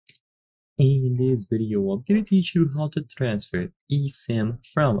In this video, I'm going to teach you how to transfer eSIM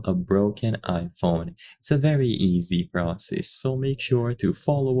from a broken iPhone. It's a very easy process, so make sure to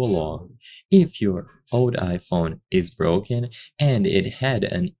follow along. If your old iPhone is broken and it had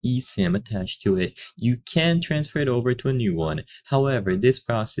an eSIM attached to it, you can transfer it over to a new one. However, this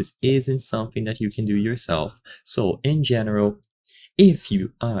process isn't something that you can do yourself. So in general, if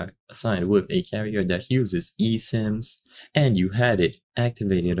you are assigned with a carrier that uses eSIMs and you had it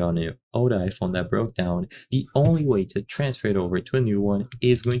activated on your old iPhone that broke down, the only way to transfer it over to a new one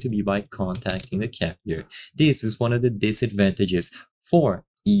is going to be by contacting the carrier. This is one of the disadvantages for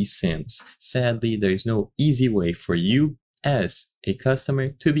eSIMs. Sadly, there is no easy way for you as a customer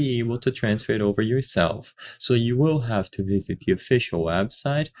to be able to transfer it over yourself. So you will have to visit the official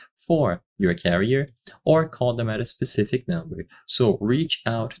website for your carrier or call them at a specific number. So reach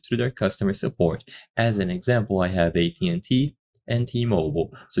out to their customer support. As an example, I have AT&T and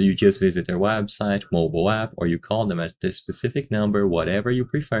T-Mobile. So you just visit their website, mobile app, or you call them at this specific number, whatever you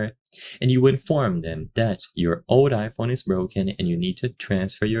prefer, and you inform them that your old iPhone is broken and you need to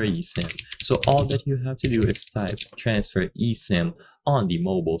transfer your eSIM. So all that you have to do is type transfer eSIM on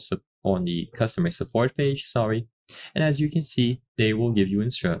the customer support page, and as you can see, they will give you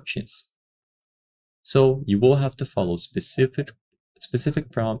instructions. So you will have to follow specific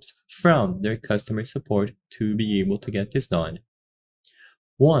prompts from their customer support to be able to get this done.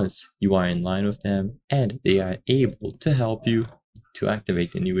 Once you are in line with them and they are able to help you to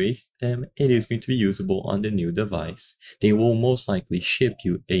activate the new eSIM, it is going to be usable on the new device. They will most likely ship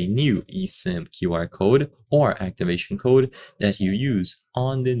you a new eSIM QR code or activation code that you use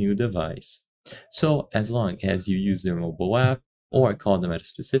on the new device. So as long as you use their mobile app or call them at a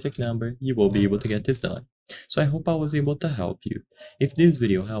specific number, you will be able to get this done. So I hope I was able to help you. If this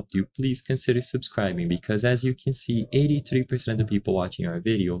video helped you, please consider subscribing because as you can see, 83% of the people watching our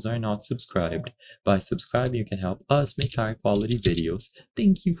videos are not subscribed. By subscribing, you can help us make higher quality videos.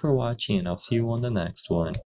 Thank you for watching and I'll see you on the next one.